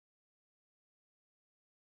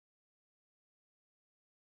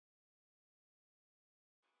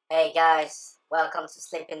Hey guys, welcome to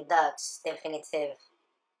Sleeping Ducks Definitive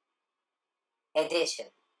Edition.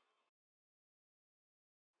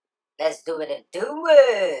 Let's do it and do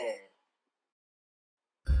it!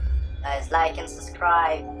 Guys, like and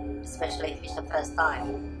subscribe, especially if it's the first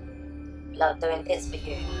time. Love doing this for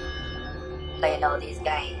you. Playing all these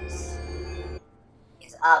games.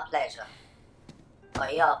 It's our pleasure. Or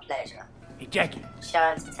your pleasure. Hey Jackie,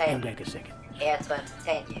 Sure entertain. hang back a second. Here to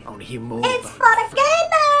entertain you. I wanna hear more. It's for the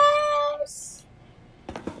gamers!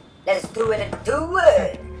 Let's do it and do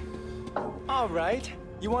it! Alright,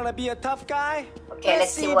 you wanna be a tough guy? Okay,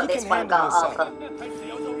 let's see what this one got offer.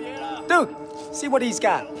 Dude, see what he's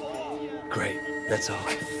got. Great, that's all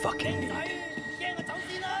I fucking need.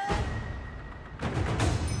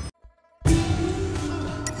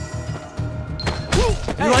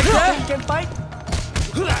 You like that? You can fight?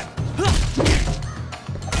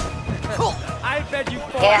 I bet you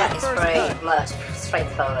fought Yeah, the it's first pretty time. much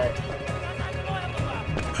straightforward.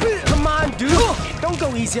 Come on, dude. Don't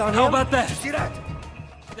go easy on him. How about that? See that?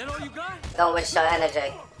 That all you got? Don't waste your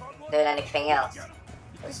energy doing anything else.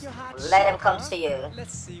 Think you're hot Let him shit, come huh? to you.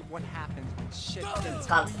 Let's see what happens when shit gets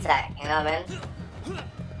Contact, you know what I mean?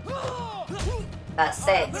 That's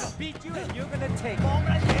it. beat you and you're gonna take it.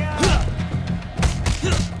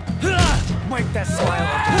 Wipe that smile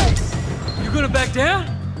off your face. You gonna back down?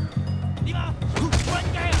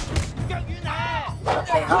 Wanna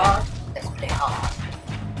play hard? Let's play hard.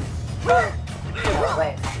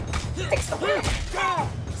 Wait, take some.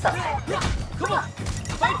 Stop. Come on,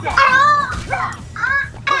 fight back!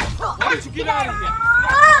 Why don't you get out of here?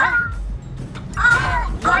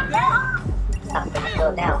 Stop it,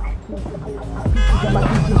 go down.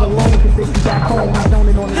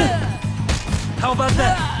 How about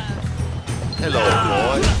that? Hello,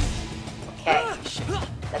 boy. Okay,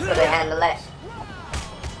 let's put a handle it.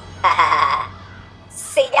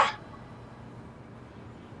 See ya!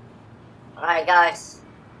 Alright guys.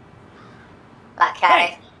 Black Hey!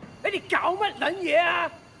 Cat, 你哋搞乜撚嘢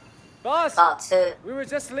啊 Boss, part 2, we were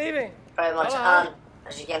just leaving. very much Hello. on,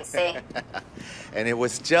 as you can see. And it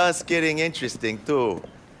was just getting interesting, too.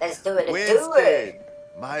 Let's do it and do Winston, it!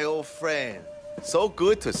 my old friend. So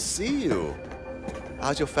good to see you.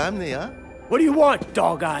 How's your family, huh? What do you want,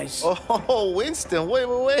 dog eyes? Oh, Winston,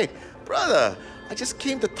 wait. Brother, I just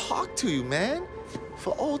came to talk to you, man.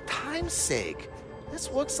 For old time's sake. Let's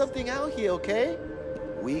work something out here, okay?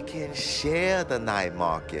 We can share the night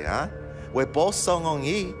market, huh? We're both Song Ong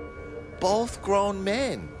Yi, both grown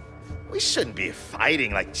men. We shouldn't be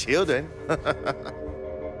fighting like children.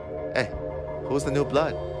 Hey, who's the new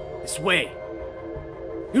blood? This way.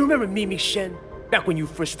 You remember Mimi Shen? Back when you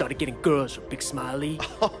first started getting girls with Big Smiley?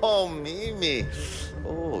 Oh, Mimi.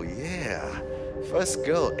 Oh, yeah. First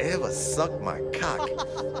girl ever sucked my cock.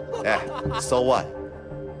 Yeah, so what?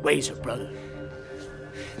 Razor, brother.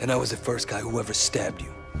 And I was the first guy who ever stabbed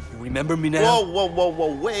you. You remember me now?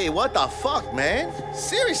 Whoa, wait, what the fuck, man?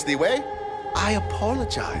 Seriously, Wei? I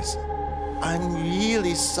apologize. I'm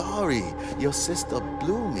really sorry your sister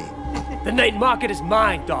blew me. The night market is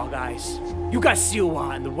mine, dog eyes. You got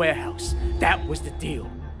Siwa in the warehouse. That was the deal.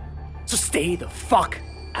 So stay the fuck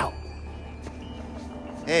out.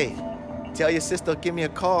 Hey, tell your sister give me a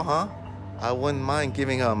call, huh? I wouldn't mind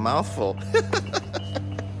giving her a mouthful.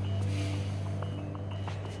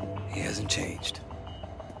 He hasn't changed.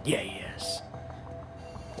 Yeah, he is.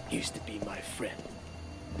 Used to be my friend.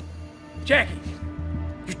 Jackie,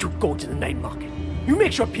 you two go to the night market. You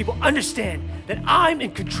make sure people understand that I'm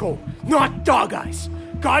in control, not dog eyes.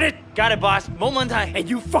 Got it? Got it, boss. 冇問題. And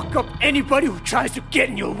you fuck up anybody who tries to get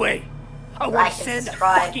in your way. I want Like to and send a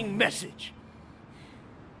subscribe. fucking message.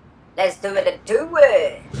 Let's do it and do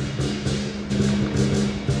it!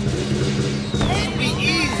 Be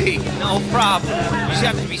easy. No problem. You just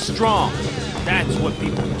have to be strong. That's what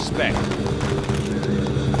people respect.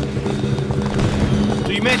 So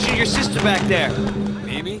you mentioned your sister back there.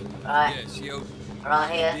 Mimi? Right. Yeah, she owed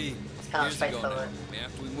Around here, me it's kind of years ago now. straightforward. Man,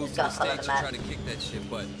 after we Just moved to gotta the follow States, the she map. tried to kick that shit,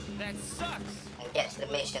 but That sucks. And get to the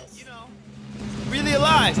missions. Really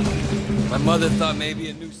alive. my mother thought maybe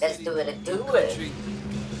a new Let's city, do it and do new it! country.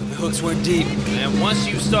 The hooks were deep. And once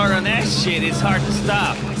you start on that shit, it's hard to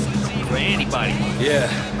stop. For anybody. Yeah,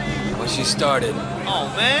 when she started.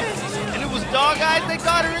 Oh, man. And it was dog eyes that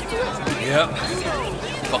got her into it? Yep.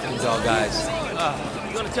 Fucking dog eyes.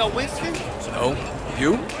 You gonna tell Winston? No.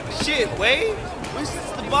 You? Shit, Wade.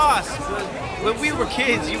 Winston's the boss. When we were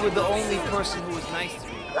kids, you were the only person who was nice to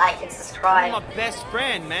me. Like and You're subscribe. my best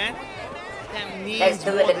friend, man. That means Let's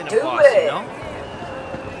do more it than and a do boss, it. you know?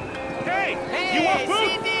 Hey, you want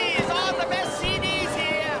food? CDs! All the best CDs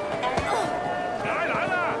here!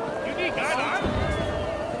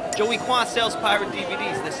 Joey Kwan sells pirate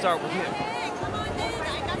DVDs. Let's start with him. Hey, come on in.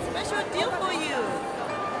 I got a special deal for you.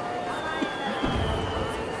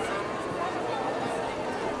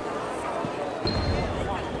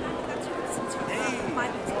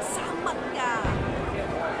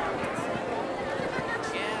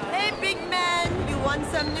 Hey, big man. You want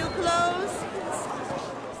some new clothes?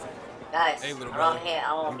 Guys, Hey, little around brother. here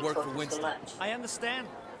I won't You be work for talking too Winston. much. I understand.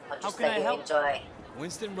 I'll How just can I let you help? enjoy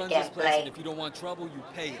Winston runs this place, Gameplay. and if you don't want trouble, you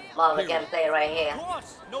pay him. more of the Period. gameplay right here. Of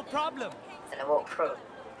course, no problem. And I walk through.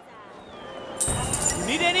 You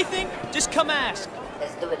need anything? Just come ask.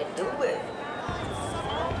 Let's do it and do it.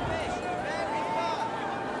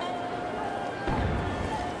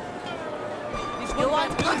 You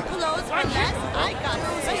want good clothes for less? I got a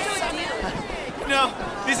special deal. You know,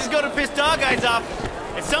 this is gonna piss Dog Eyes off.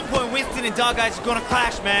 At some point, Winston and Dog Eyes are gonna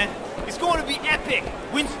clash, man. It's going to be epic.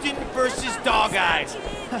 Winston versus Dog Eyes.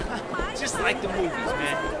 Just like the movies,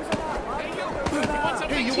 man.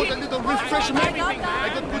 Hey, you want a little refreshment? I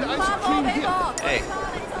got good ice cream here. Hey,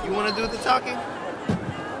 you wanna do the talking?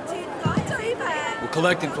 We're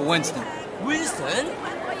collecting for Winston. Winston?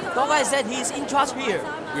 Dog Guy said he's in charge here.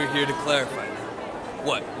 We're here to clarify.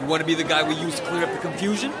 What? You want to be the guy we use to clear up the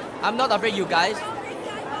confusion? I'm not afraid, you guys.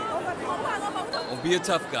 Don't be a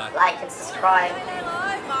tough guy. Like and subscribe.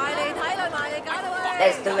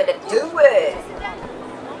 Let's do it and do it.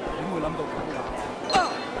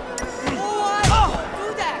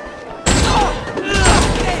 Do that!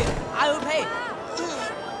 Okay, I will pay.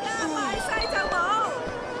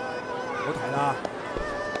 好睇啦。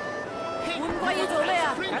換季要做咩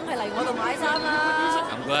啊？梗係嚟我度買衫啦。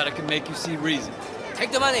 I'm glad I can make you see reason.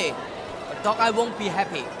 Take the money. But Dog Eye won't be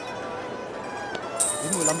happy.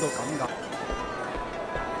 點會諗到咁㗎？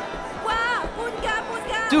 哇！半價半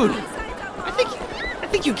價。 Dude, I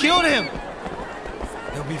think you killed him.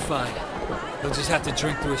 He'll be fine. He'll just have to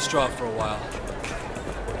drink through a straw for a while.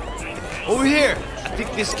 Over here. I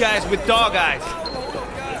think this guy's with Dog Eyes.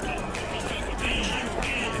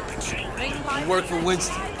 We work for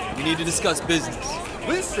Winston. We need to discuss business.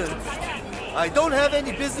 Winston? I don't have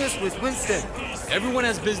any business with Winston. Everyone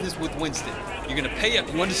has business with Winston. You're gonna pay up,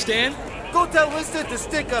 you understand? Go tell Winston to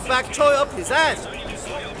stick a back toy up his ass.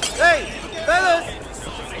 Hey, fellas!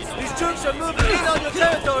 These troops are moving in on your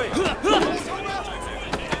territory.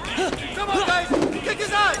 Come on, guys! Kick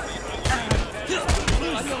his ass!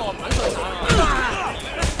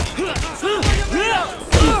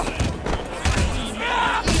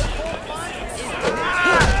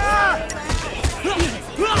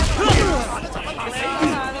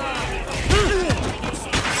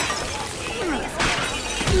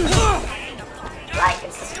 Like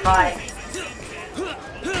and subscribe.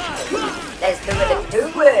 Let's do it and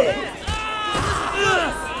do it.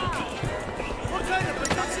 What kind of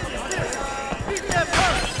production is this? Beat them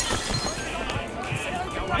up!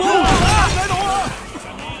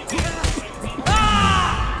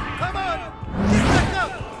 Come on! Get back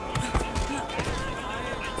up!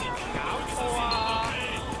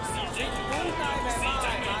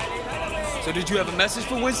 So did you have a message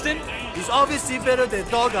for Winston? He's obviously better than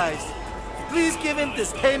Dog Eyes. Please give him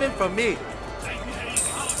this payment from me.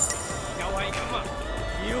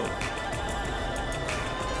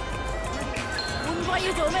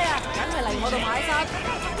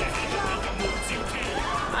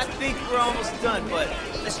 I think we're almost done, but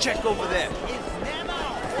let's check over there.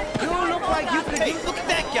 You don't look like you could. Hey, look at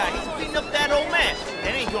that guy. He's beating up that old man.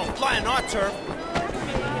 That ain't gonna fly on our turf.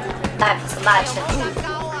 Time for some action.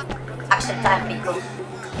 Action time, people.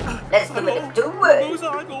 Let's do it and do it.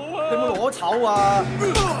 你冇攞籌啊！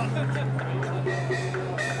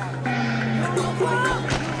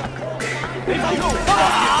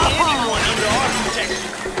 Anyone under our protection.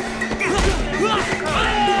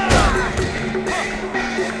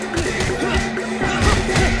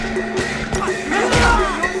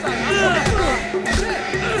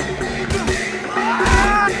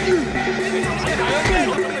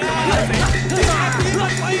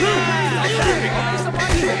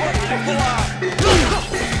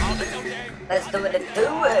 Let's do it and do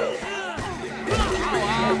it.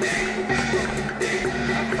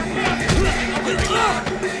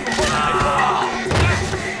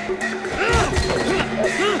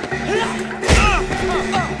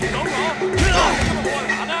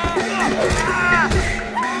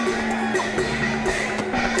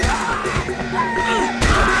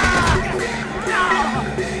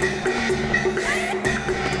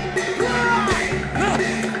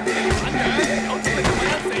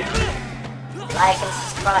 Like and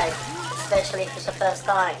subscribe, especially if it's the first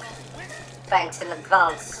time. Thanks in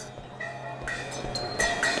advance.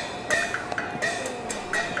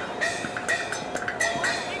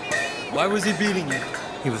 Why was he beating you?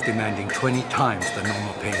 He was demanding 20 times the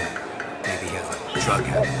normal payment. Maybe he has a drug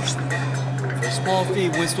habit or something. For a small fee,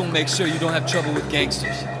 Winston will make sure you don't have trouble with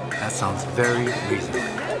gangsters. That sounds very reasonable.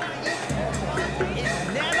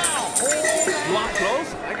 You want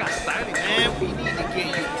clothes? I got styling. Man, we need to get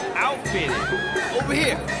you outfitted. Over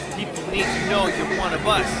here. People need to know you're one of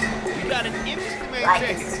us. You got an image to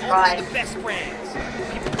maintain. Only the best brands.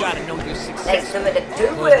 People gotta know you're successful. Let's do it. Do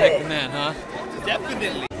Close back it. the man, huh?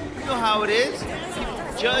 Definitely. You know how it is. People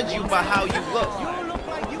judge you by how you look. You look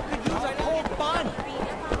like you could use a whole bun.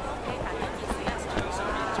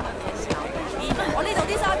 我呢度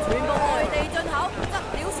啲衫全部外地進口，質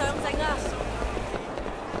料上乘啊！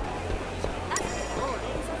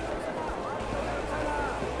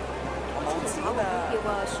我冇錢啊！股票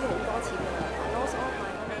啊，輸好多錢啊！loss all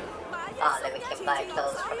my money。Ah, then we can buy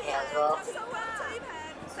clothes from here as well.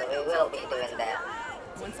 So we will be doing that.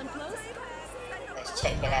 Want some clothes? Let's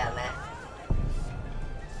check it out, man.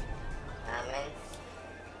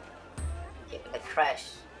 Keep the crash.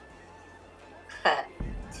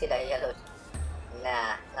 See the yellow?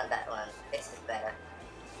 Nah, not that one. This is better.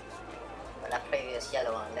 But the previous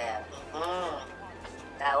yellow one there.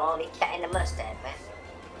 That only cat in the mustache, man.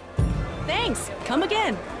 Thanks. Come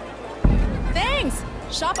again. Thanks.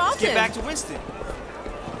 Shop often. Let's get back to Winston.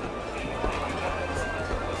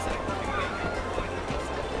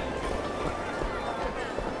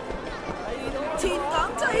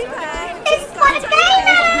 It's for the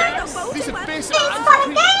gamers! It's for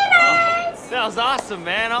the gamers! That was awesome,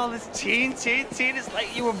 man. All this teen. It's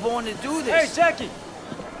like you were born to do this. Hey, Jackie!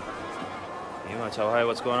 You want to tell Hey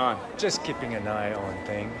what's going on? Just keeping an eye on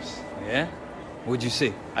things. Yeah? What'd you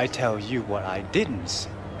see? I tell you what I didn't see.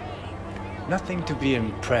 Nothing to be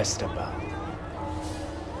impressed about.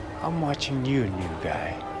 I'm watching you, new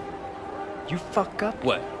guy. You fuck up?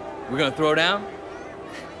 What? We're gonna throw down?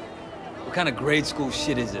 What kind of grade school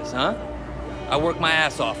shit is this, huh? I work my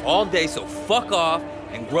ass off all day, so fuck off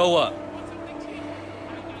and grow up.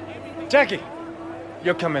 Jackie,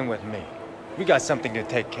 you're coming with me. We got something to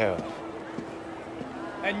take care of.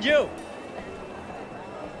 And you,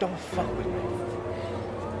 don't fuck with me.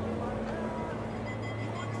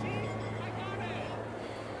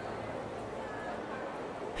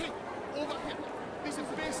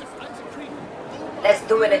 Let's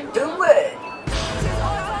do it and do it!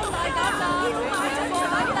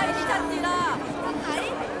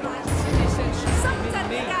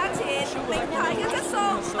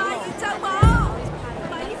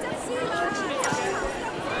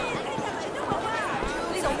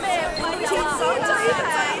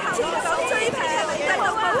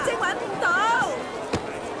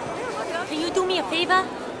 Can you do me a favor?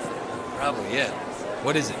 Probably, yeah.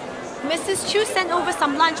 What is it? Mrs. Chu sent over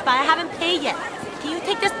some lunch, but I haven't paid yet. Can you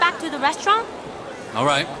take this back to the restaurant? All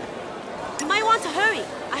right. You might want to hurry.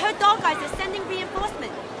 I heard dog guys are sending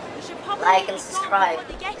reinforcement. You should probably Like and subscribe,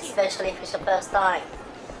 especially if it's your first time.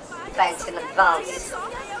 Thanks in advance.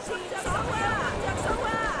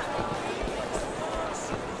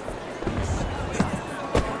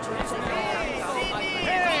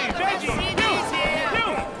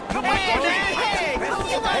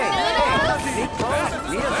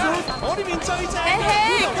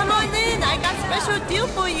 Hey, come on in. I got special deal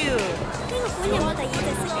for you.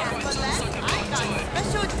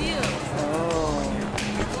 Special deal.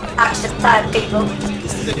 Action time, people.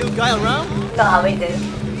 This is the new guy around? No, we do.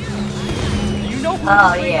 You know who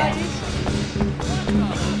Oh, yeah.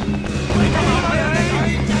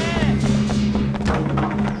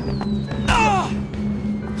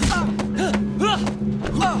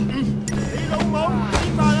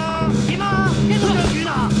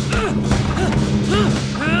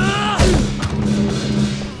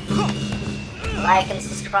 Like and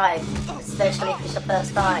subscribe, especially if it's your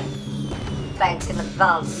first time. Thanks in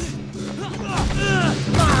advance.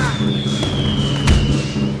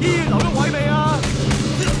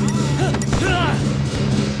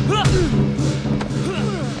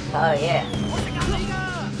 Oh yeah.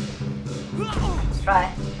 Let's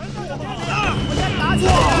try.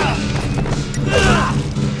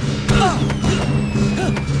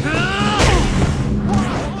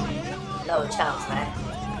 No chance, man.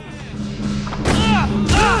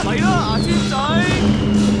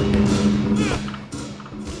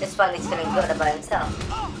 This one is feeling good about himself.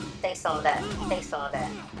 Take some of that. Take some of that.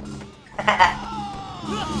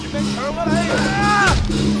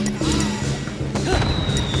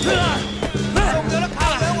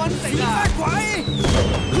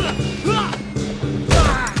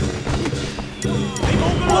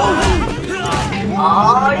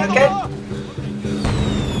 Oh, you good?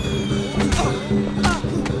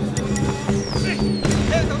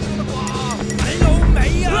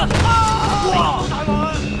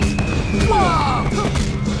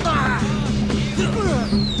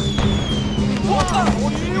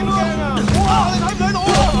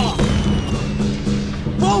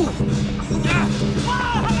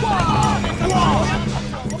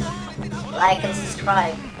 Like and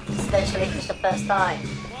subscribe, especially if it's the first time.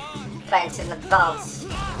 Thanks in advance.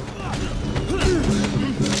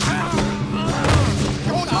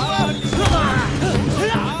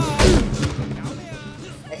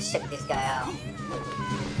 Let's check this guy out.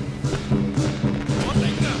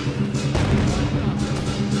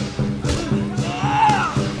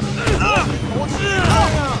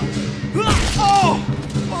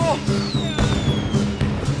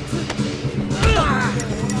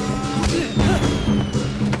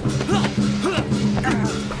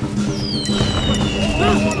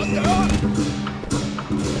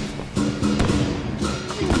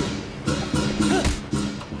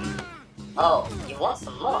 Oh, you want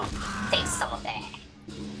some more? Take some of that.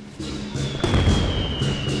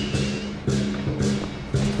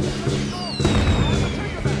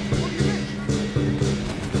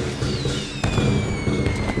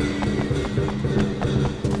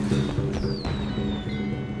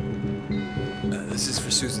 This is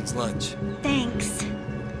for Susan's lunch. Thanks.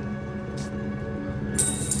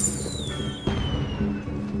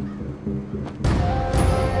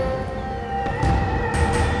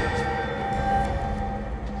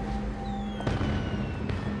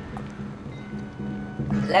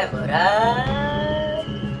 Level up.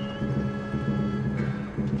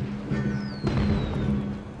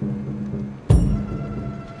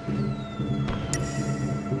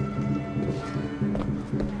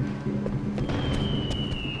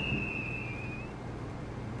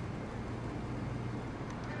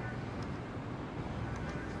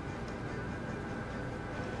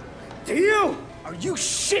 Damn! Are you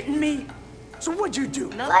shitting me? So what'd you do?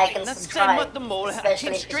 Like and subscribe, especially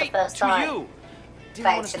if it's the first time. Didn't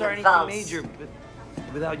want to Thanks in start anything advance. major,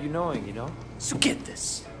 but without you knowing, you know? So get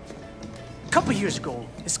this. A couple years ago,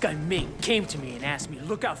 this guy Ming came to me and asked me to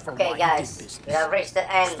look out for Okay, why he guys, did business. we have reached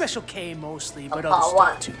the end Special K mostly, of but other part stuff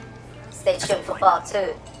 1. too. Stay tuned for part 2.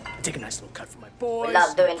 I take a nice little cut for my boys. We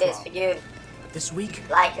love doing no this for problem. you. But this week,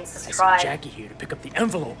 Like and I sent subscribe. Jackie here to pick up the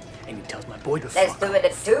envelope, and he tells my boy to Let's fuck do off. it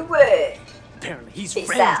and do it. Apparently, he's Peace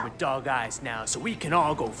friends out. with Dog Eyes now, so we can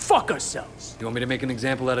all go fuck ourselves. You want me to make an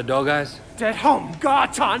example out of Dog Eyes? That home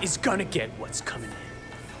Garton is gonna get what's coming in.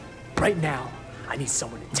 Right now, I need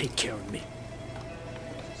someone to take care of me.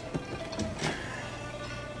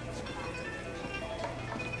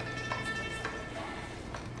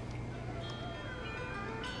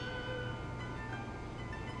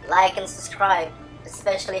 Like and subscribe,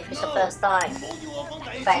 especially if it's the first time.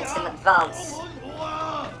 Thanks in advance.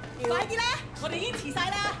 快啲啦！我哋已經遲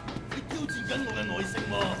晒啦。你挑戰緊我嘅耐性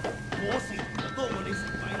喎，我食就多過你食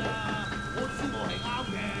米啦，我知我係啱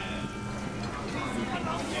嘅。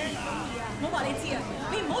我話你知啊，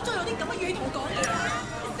你唔好再用啲咁嘅語言同我講嘢啊！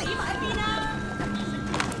你死埋一邊啦！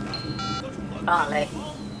 Apparently,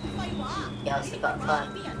 廢話， you also got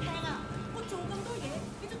fun, 啲人聽啊！我做咁多嘢，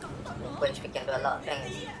你就咁對我？ which we can do a lot of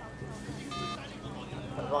things.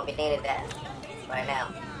 But we won't be needing that right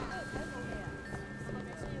now.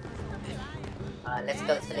 Alright, let's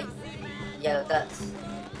go to the yellow ducks.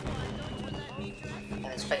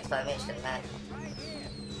 Going straight to our mission, man.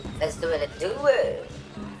 Let's do it and do it!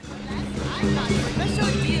 Special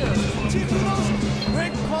deal.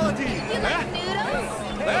 Great quality. You like noodles?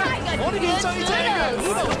 I got What good did you say,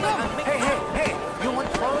 noodles. Hey, you want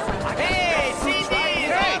clothes? Hey,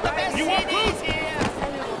 CDs! All the best CDs here!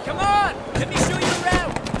 Come on, let me show you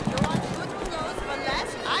around. You want good clothes for less?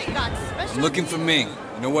 I got special I'm looking for Ming.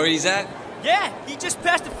 You know where he's at? Yeah, he just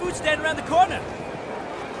passed the food stand around the corner.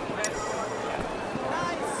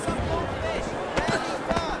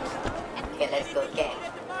 Okay, let's go again.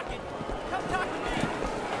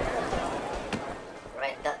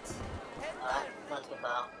 Right ducks. Alright, not too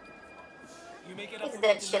far. He's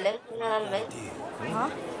there chilling, you know what I mean? 嚇！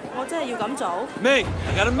我真係要咁做？ Ming,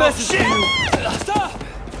 I got a message for you. Stop!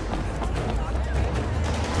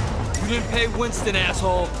 You didn't pay Winston,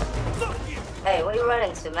 asshole. Hey, what are you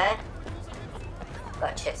running to, man?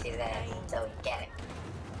 Got Chetty's there, so we get it.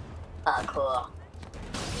 Cool.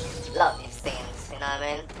 Love these scenes, you know what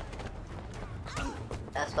I mean?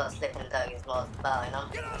 That's what Sleeping Dog is most about, you know?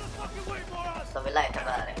 So we like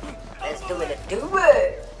about it. Let's do it and do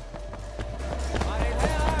it!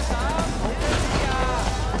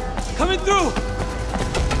 Coming through!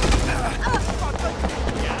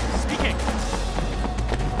 Speaking.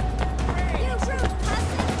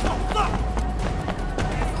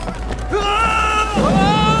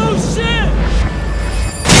 Oh, shit!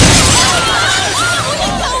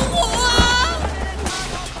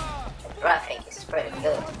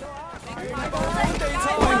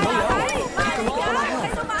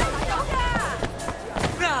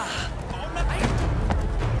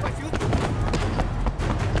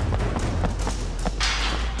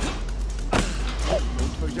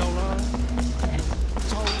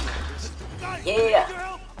 Yeah.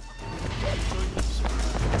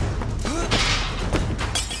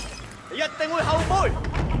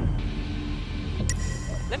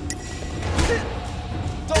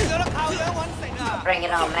 Bring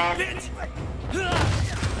it on, man.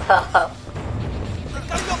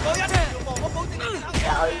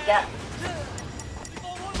 Oh, you got.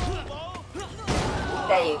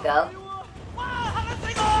 There you go.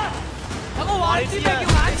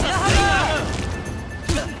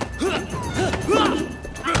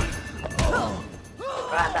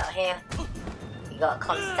 Right about here, you gotta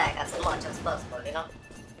contact as much as possible, you know?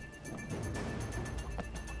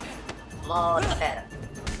 More the better.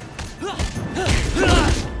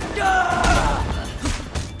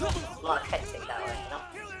 More hectic that way, you know?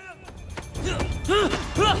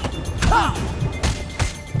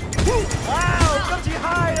 Wow, 今次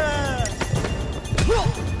high 啦！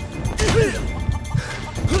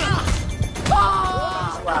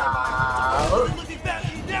 Wow.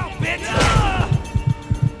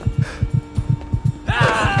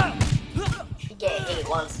 He get hit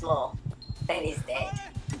once more, then he's dead.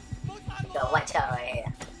 You gotta watch out right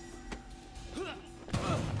here.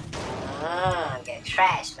 Get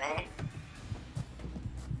trashed, man.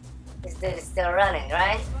 This dude is still running,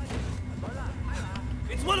 right?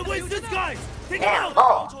 It's one of this guys. Take Damn,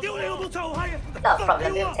 more. No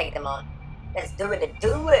problem, we'll take them on. Let's do it.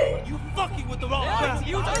 You fucking with the wrong guy.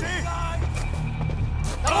 You done it.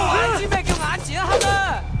 等我玩知咩叫眼前一黑啊！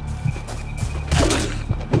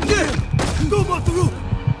 Go back to room.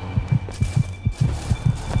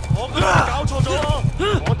 我覺得你搞錯咗，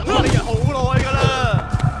我等咗你好耐㗎啦。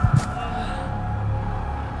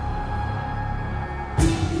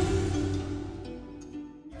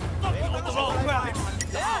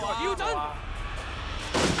標準。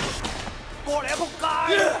過嚟啊！仆街！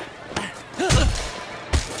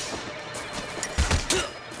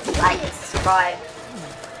 Like and subscribe.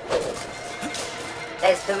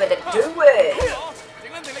 Let's do it. 整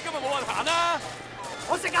撚定你今日冇運行啦！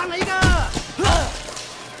我食硬你㗎！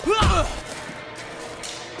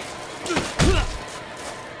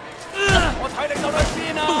我體力夠到去邊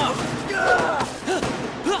啊！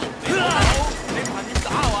你憑點打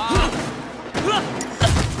我啊？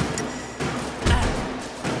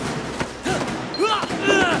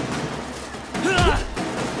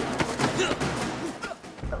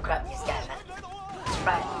 Go grab this guy, man. That's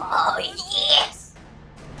right. Oh, yes!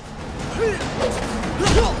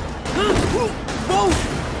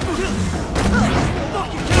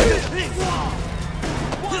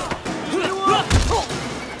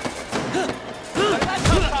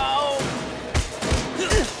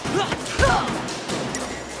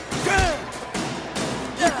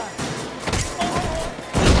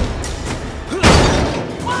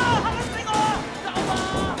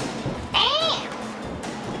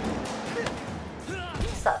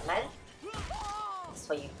 What's up, man? That's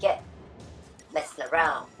what you get. Messing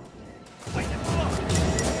around.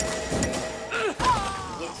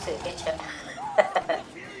 You too, bitch.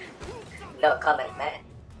 No comment, man.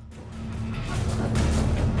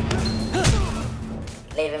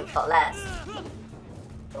 Leave him for last.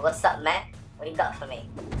 But what's up, man? What you got for me?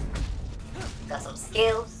 Got some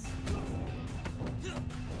skills?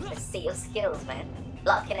 Let's see your skills, man.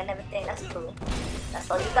 Blocking and everything, that's cool.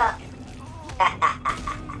 That's all you got.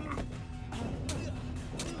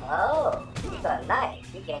 Oh, you got a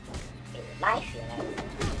knife. You can get a knife here, man.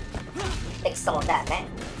 Take some of that, man.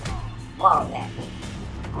 More of that.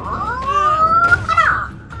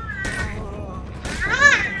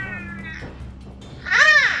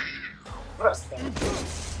 Gross thing.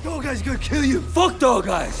 Dog guy's gonna kill you. Fuck Dog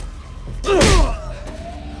Eyes!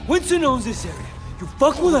 Winston owns this area. You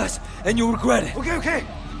fuck with us, and you'll regret it. Okay.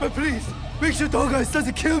 But please, make sure Dog Eyes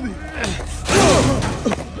doesn't kill me.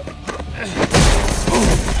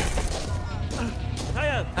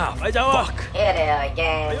 Fuck. Here they are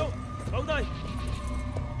again.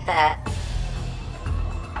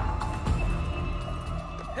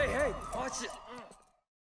 Hey, watch it.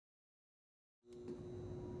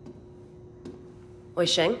 Wei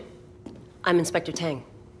Sheng, I'm Inspector Tang.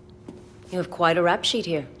 You have quite a rap sheet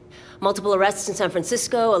here. Multiple arrests in San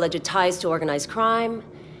Francisco, alleged ties to organized crime,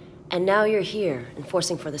 and now you're here,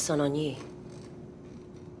 enforcing for the Sun On Yi.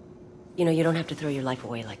 You know, you don't have to throw your life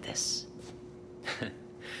away like this.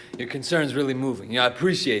 Your concern's really moving. I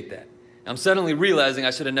appreciate that. I'm suddenly realizing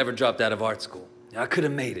I should have never dropped out of art school. I could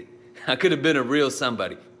have made it. I could have been a real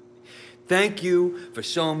somebody. Thank you for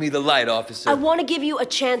showing me the light, officer. I want to give you a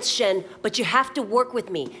chance, Shen, but you have to work with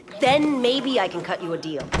me. Then maybe I can cut you a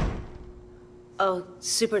deal. Oh,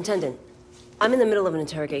 Superintendent, I'm in the middle of an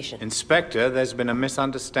interrogation. Inspector, there's been a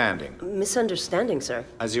misunderstanding. Misunderstanding, sir.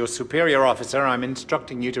 As your superior officer, I'm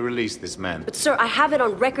instructing you to release this man. But sir, I have it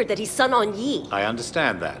on record that he's Sun On Yi. I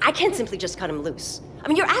understand that. I can't simply just cut him loose. I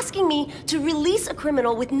mean, you're asking me to release a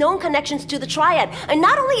criminal with known connections to the Triad, and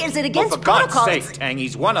not only is it against for God's protocol... sake, Tang,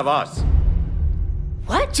 he's one of us.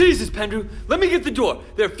 What? Jesus, Pendrew, let me get the door.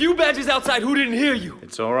 There are a few badges outside who didn't hear you.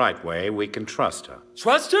 It's all right, Wei. We can trust her.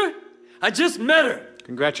 Trust her? I just met her.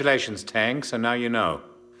 Congratulations, Tang, so now you know.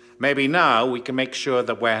 Maybe now we can make sure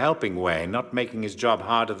that we're helping Wei, not making his job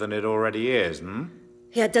harder than it already is,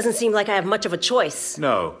 Yeah, it doesn't seem like I have much of a choice.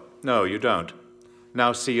 No, you don't.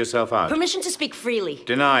 Now see yourself out. Permission to speak freely.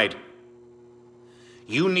 Denied.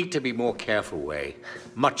 You need to be more careful, Wei.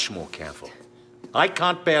 Much more careful. I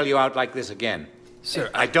can't bail you out like this again. Sir,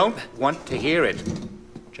 I don't want to hear it.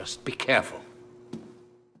 Just be careful.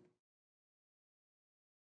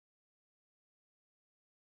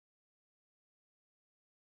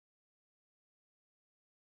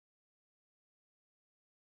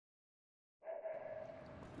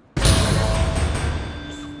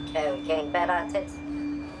 Okay, we're getting better at it.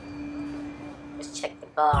 Just check the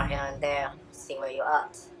bar here and there, see where you're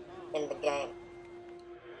at in the game.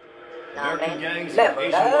 American gangs, Level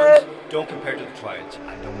Asian up. ones, don't compare to the Triads.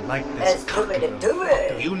 I don't like Let's do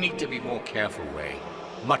it. You need to be more careful, Wei.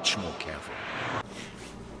 Much more careful.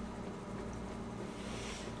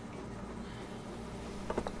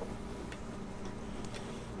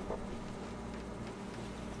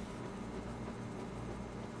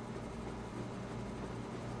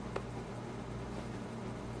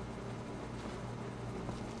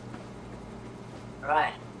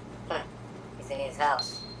 Right. He's in his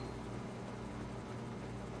house.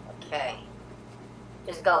 Okay.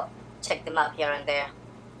 Just go check the map here and there.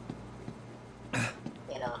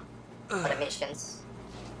 You know, for the missions.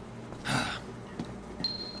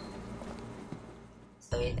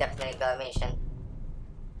 So we definitely got a mission.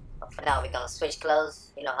 But for now we're gonna switch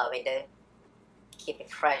clothes. You know how we do. Keep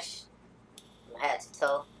it fresh from head to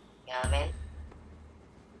toe. You know what I mean?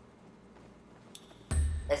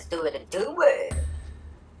 Let's do it and do it!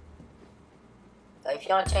 So if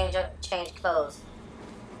you want to change clothes,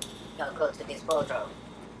 you gotta go to this wardrobe.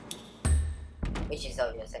 Which is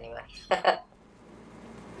obvious anyway.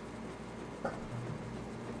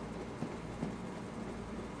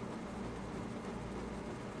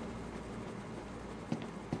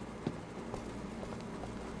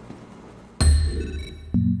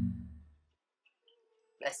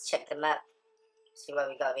 Let's check the map, see where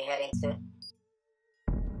we gotta be heading to.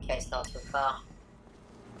 Okay, it's not too far.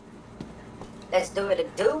 Let's do it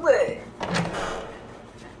and do it!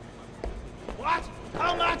 What?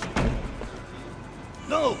 How much?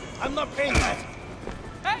 No, I'm not paying that.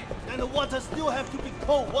 Hey! And the water still have to be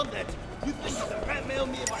cold, won't it? You think you can blackmail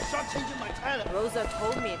me if I start changing my talent? Rosa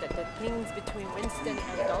told me that the things between Winston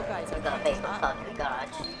and Dog Eyes are We got a baseball card in the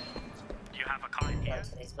garage. Do you have a car in here? Go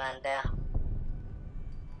to this man there.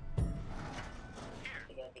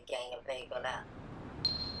 We're gonna be getting a vehicle now.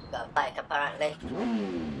 We got a bike apparently.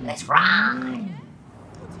 Let's ride!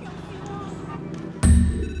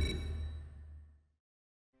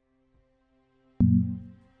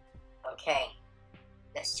 Okay,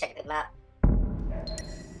 let's check the map.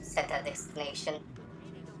 Set our destination.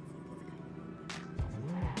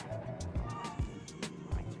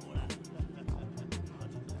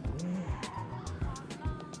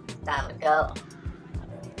 Time to go.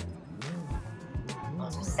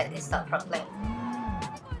 Once we set this up properly.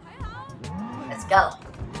 Let's go.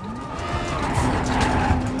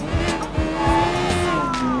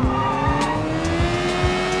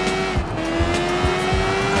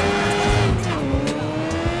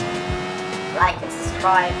 Like and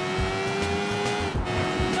subscribe.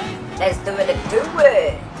 Let's do it and do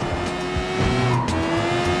it.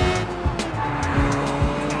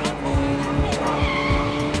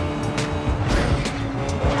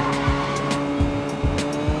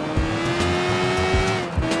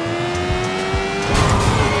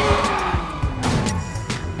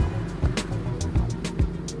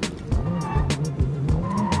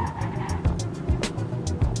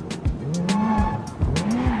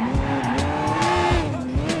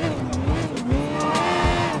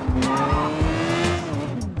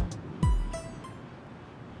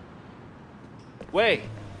 Wait,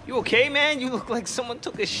 you okay, man? You look like someone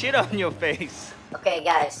took a shit on your face. Okay,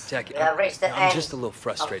 guys. Jackie, we have reached the I'm end just a little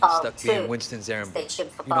frustrated of stuck being two. Winston's errand Stay boy.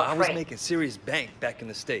 tuned for You know, I was part making serious bank back in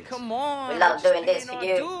the States. Come on. We love doing this just for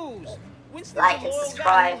paying you. our dues. Winston's Like a and loyal subscribe.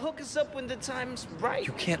 guy who'll hook us up when the time's right.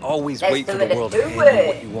 You can't always Let's wait do for it the and world do to hand you it.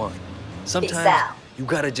 what you want. Peace Sometimes out. you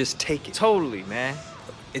gotta just take it. Totally, man.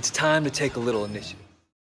 It's time to take a little initiative.